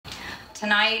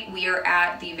Tonight we are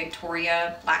at the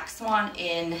Victoria Black Swan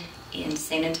Inn in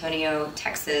San Antonio,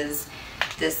 Texas.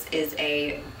 This is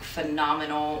a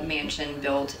phenomenal mansion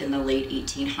built in the late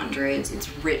 1800s.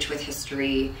 It's rich with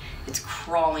history. It's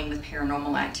crawling with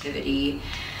paranormal activity.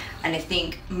 And I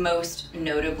think most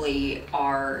notably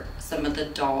are some of the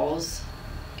dolls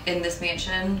in this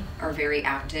mansion are very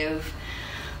active.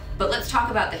 But let's talk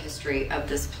about the history of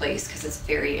this place because it's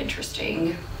very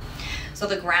interesting. So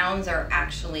the grounds are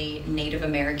actually Native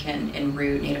American en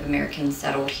route. Native Americans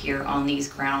settled here on these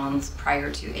grounds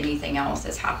prior to anything else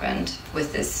that's happened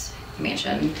with this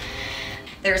mansion.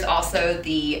 There's also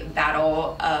the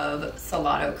Battle of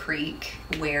Salado Creek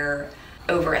where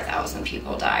over 1,000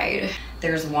 people died.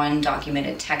 There's one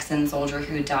documented Texan soldier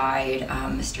who died,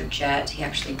 Mr. Jett. He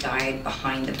actually died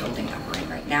behind the building that we're in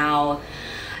right now.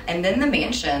 And then the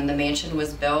mansion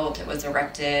was built, it was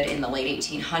erected in the late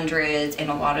 1800s,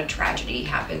 and a lot of tragedy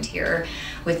happened here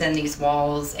within these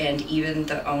walls, and even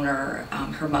the owner,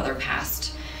 her mother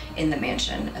passed in the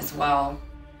mansion as well.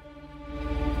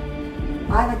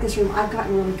 I like this room. I've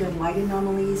gotten really good light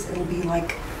anomalies. It'll be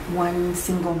like one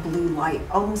single blue light,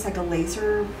 almost like a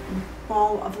laser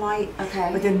ball of light. Okay.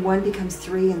 But then one becomes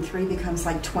 3 and 3 becomes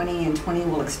like 20 and 20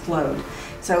 will explode.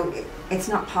 So it's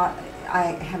not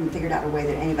I haven't figured out a way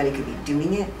that anybody could be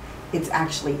doing it. It's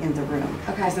actually in the room.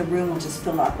 Okay. Because the room will just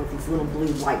fill up with these little blue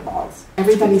light balls.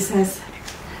 Everybody says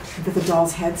that the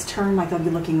dolls' heads turn, like they'll be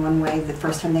looking one way the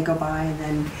first time they go by and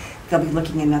then they'll be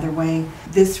looking another way.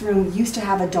 This room used to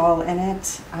have a doll in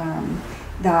it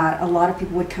that a lot of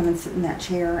people would come and sit in that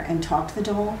chair and talk to the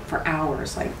doll for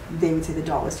hours. Like they would say the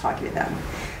doll was talking to them.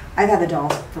 I've had the doll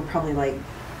for probably like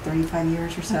 35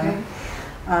 years or so. Okay.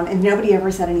 And nobody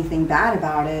ever said anything bad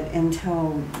about it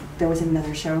until there was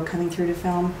another show coming through to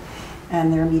film,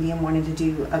 and their medium wanted to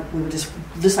do. We were just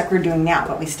like we're doing now,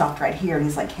 but we stopped right here, and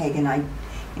he's like, "Hey, can I,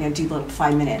 do a little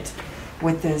 5-minute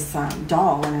with this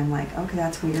doll?" And I'm like, "Okay,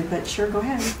 that's weird, but sure, go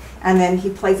ahead." And then he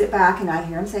plays it back, and I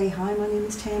hear him say, "Hi, my name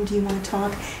is Tim. Do you want to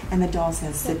talk?" And the doll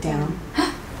says, "Sit down."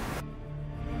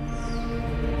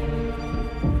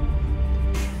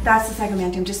 That's the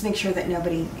psychomantum. Just make sure that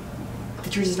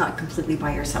that you're just not completely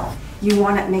by yourself. You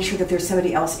want to make sure that there's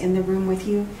somebody else in the room with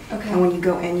you. Okay. And when you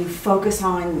go in, you focus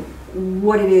on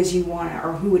what it is you want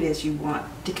or who it is you want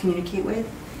to communicate with.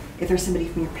 If there's somebody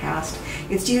from your past.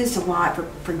 It's used a lot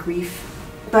for grief.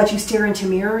 But you stare into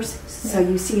mirrors, so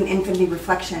you see an infinity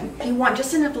reflection. You want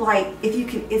just enough light. If you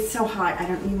can, it's so hot.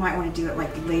 You might want to do it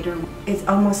like later. It's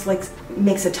almost like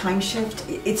makes a time shift.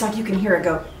 It's like you can hear it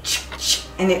go,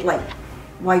 and it like,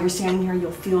 while you're standing here,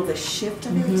 you'll feel the shift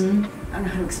of it. I don't know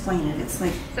how to explain it. It's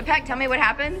like... So Peck, tell me what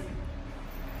happened.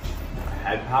 I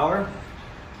had power,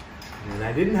 and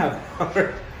I didn't have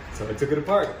power, so I took it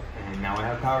apart, and now I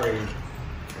have power again.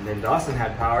 And then Dawson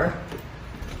had power,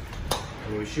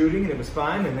 and he was shooting, and it was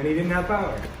fine, and then he didn't have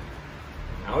power.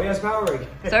 Now he has power again.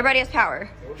 So everybody has power,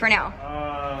 for now.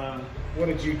 What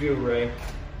did you do, Ray?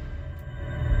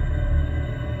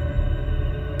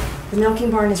 The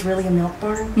milking barn is really a milk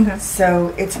barn,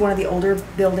 so it's one of the older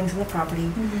buildings on the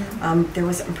property. I'm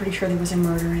pretty sure there was a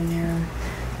murder in there.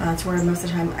 It's where most of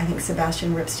the time I think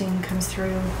Sebastian Ripstein comes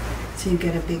through, so you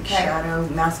get a big shadow,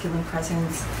 masculine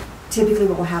presence. Typically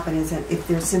what will happen is that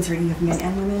since you have men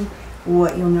and women,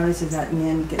 what you'll notice is that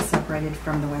men get separated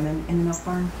from the women in the milk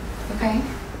barn. Okay.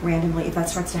 Randomly, if that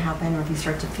starts to happen, or if you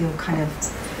start to feel kind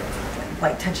of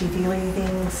like touchy-feely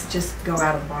things, just go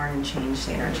out of the barn and change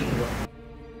the energy.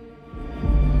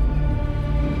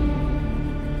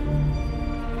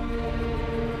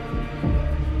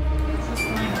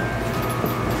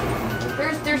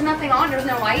 There's nothing on, there's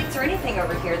no lights or anything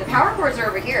over here. The power cords are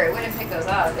over here. It wouldn't pick those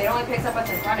up. It only picks up what's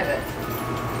in front of it.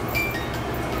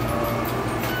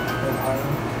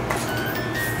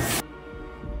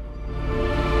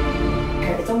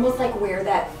 It's almost like where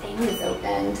that thing is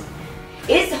opened.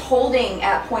 It's holding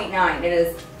at 0.9. It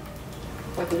is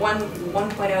like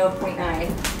 1.0,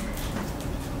 0.9.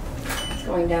 It's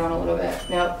going down a little bit.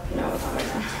 Nope, no, it's not right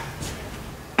now.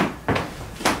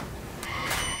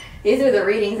 These are the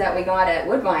readings that we got at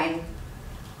Woodbine.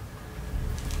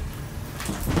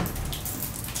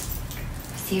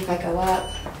 See if I go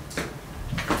up.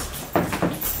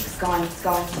 It's gone, it's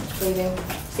leaving.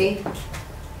 See?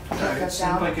 It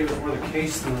seemed like it was more the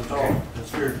case than the doll.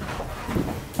 That's weird.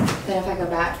 Then if I go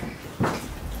back, let's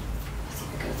see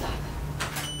if it goes up.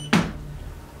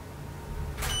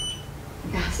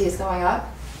 Yeah, see it's going up?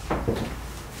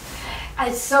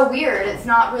 It's so weird. It's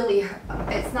not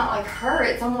like her.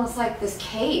 It's almost like this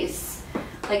case.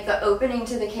 Like the opening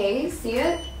to the case. See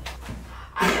it?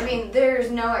 I mean,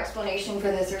 there's no explanation for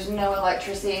this. There's no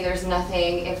electricity. There's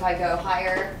nothing. If I go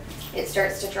higher, it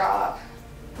starts to drop.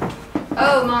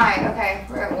 Oh my, okay,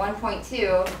 we're at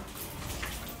 1.2.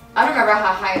 I don't remember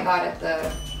how high it got at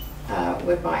the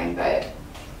Woodbine, but,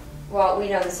 well, we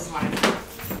know this is haunted.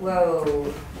 Whoa,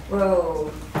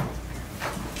 whoa.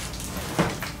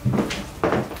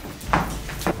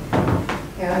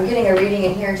 Yeah, I'm getting a reading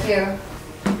in here too.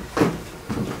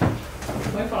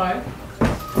 High five.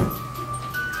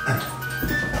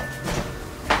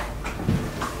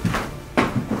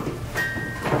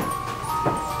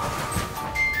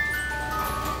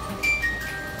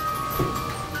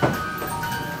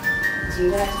 Do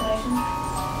you have an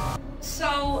explanation?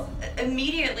 So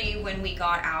immediately when we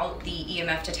got out the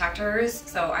EMF detectors,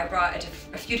 so I brought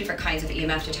a few different kinds of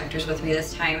EMF detectors with me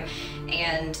this time,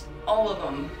 and all of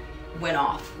them went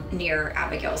off near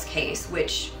Abigail's case,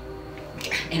 which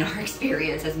in our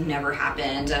experience has never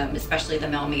happened, especially the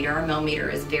millimeter. Our millimeter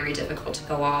is very difficult to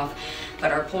go off,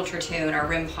 but our Paratune, our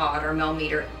REM pod, our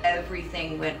millimeter,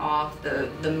 everything went off.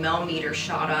 The millimeter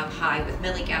shot up high with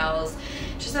milligauss.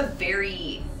 Just a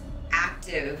very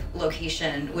active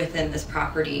location within this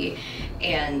property.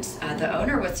 And the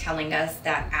owner was telling us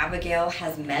that Abigail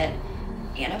has met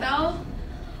Annabelle,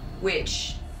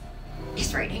 which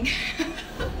is frightening.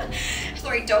 So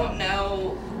I don't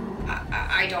know.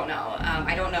 I don't know.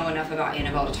 I don't know enough about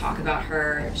Annabelle to talk about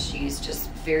her. She's just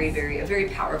a very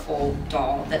powerful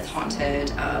doll that's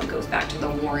haunted. Goes back to the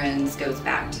Warrens, goes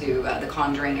back to The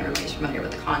Conjuring. Everybody's familiar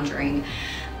with The Conjuring.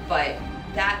 But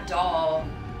that doll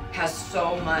has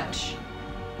so much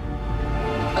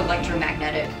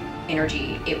electromagnetic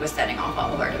energy, it was setting off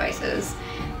all of our devices.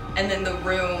 And then the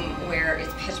room where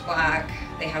it's pitch black,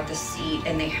 they have the seat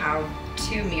and they have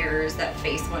two mirrors that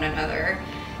face one another.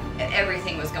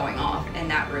 Everything was going off in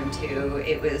that room too.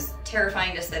 It was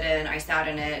terrifying to sit in. I sat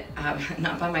in it,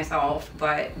 not by myself,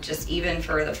 but just even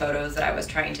for the photos that I was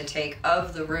trying to take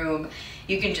of the room,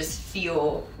 you can just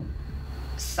feel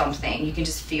something. You can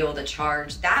just feel the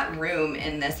charge. That room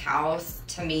in this house,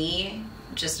 to me,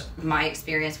 just my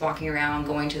experience walking around,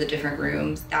 going to the different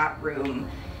rooms, that room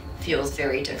feels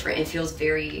very different. It feels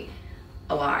very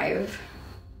alive.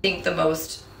 I think the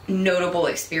most notable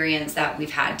experience that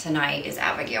we've had tonight is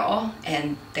Abigail,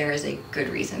 and there is a good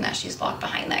reason that she's locked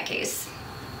behind that case.